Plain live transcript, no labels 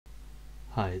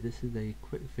Hi, this is a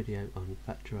quick video on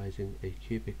factorising a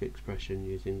cubic expression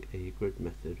using a grid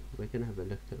method. We're going to have a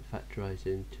look at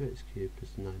factorising 2x cubed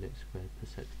plus 9x squared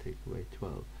plus x take away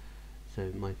 12.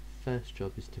 So my first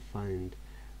job is to find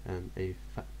a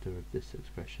factor of this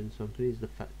expression, so I'm going to use the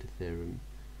factor theorem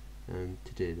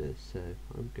to do this. So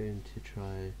I'm going to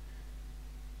try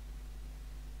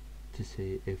to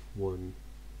see if 1,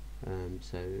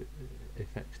 so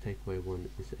if x take away 1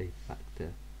 is a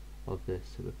factor of this.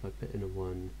 So if I put in a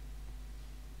 1,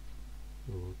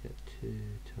 we'll get 2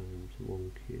 times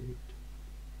 1 cubed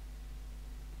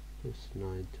plus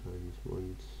 9 times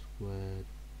 1 squared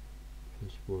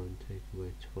plus 1 take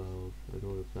away 12, and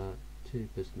all of that. 2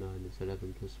 plus 9 is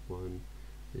 11 plus 1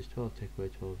 is 12, take away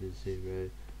 12 is 0,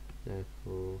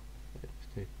 therefore x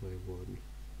take away 1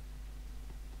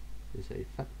 is a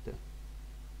factor.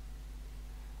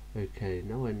 Okay,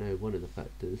 now I know one of the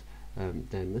factors.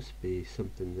 There must be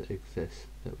something that exists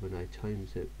that when I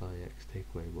times it by x take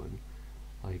away 1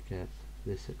 I get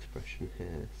this expression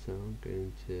here. So I'm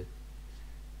going to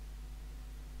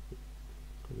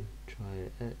try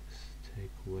x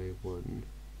take away 1,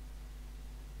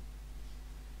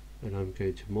 and I'm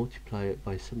going to multiply it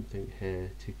by something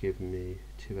here to give me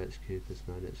 2x cubed plus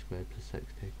 9x squared plus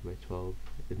x take away 12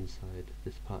 inside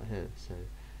this part here. So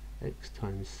x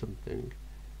times something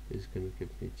is going to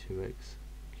give me 2x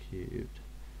cubed,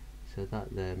 so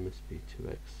that there must be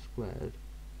 2x squared.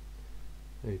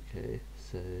 Okay,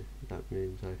 so that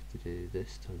means I have to do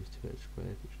this times 2x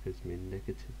squared, which gives me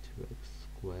negative 2x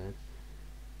squared,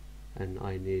 and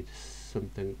I need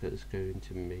something that's going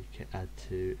to make it add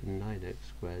to 9x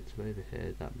squared, so over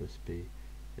here that must be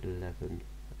 11x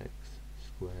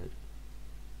squared,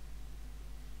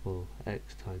 or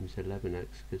x times 11x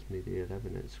gives me the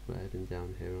 11x squared, and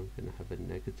down here I'm going to have a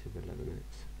negative 11x,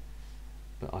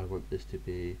 but I want this to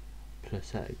be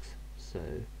plus x, so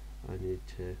I need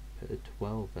to put a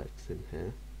 12x in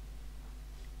here,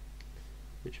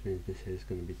 which means this here is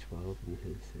going to be 12 and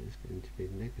this here is going to be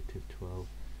negative 12,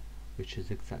 which is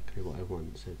exactly what I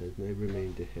want. So there's no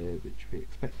remainder here, which we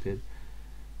expected,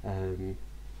 and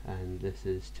this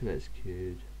is 2x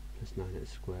cubed plus 9x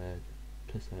squared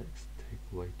plus x take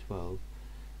away 12,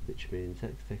 which means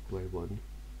x take away 1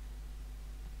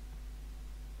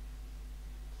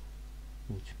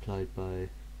 multiplied by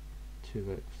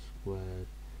 2x squared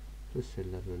plus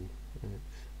 11x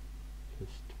plus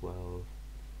 12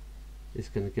 is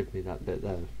going to give me that bit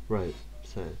there. Right,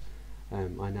 so I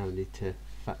now need to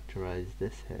factorise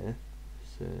this here.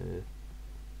 So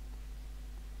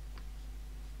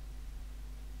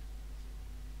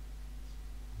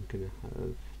I'm going to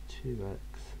have 2x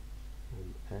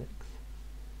and x,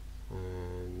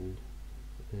 and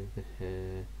over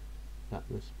here that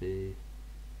must be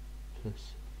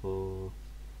plus 4,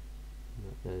 and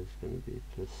that there's going to be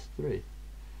plus 3.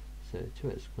 So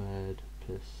 2x squared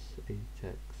plus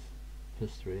 8x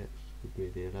plus 3x gives me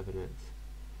the 11x,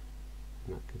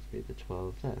 and that gives me the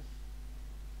 12 there.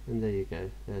 And there you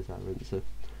go, there's our answer.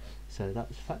 So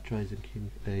that's factorising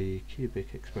a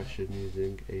cubic expression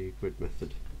using a grid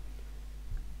method.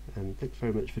 And thanks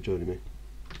very much for joining me.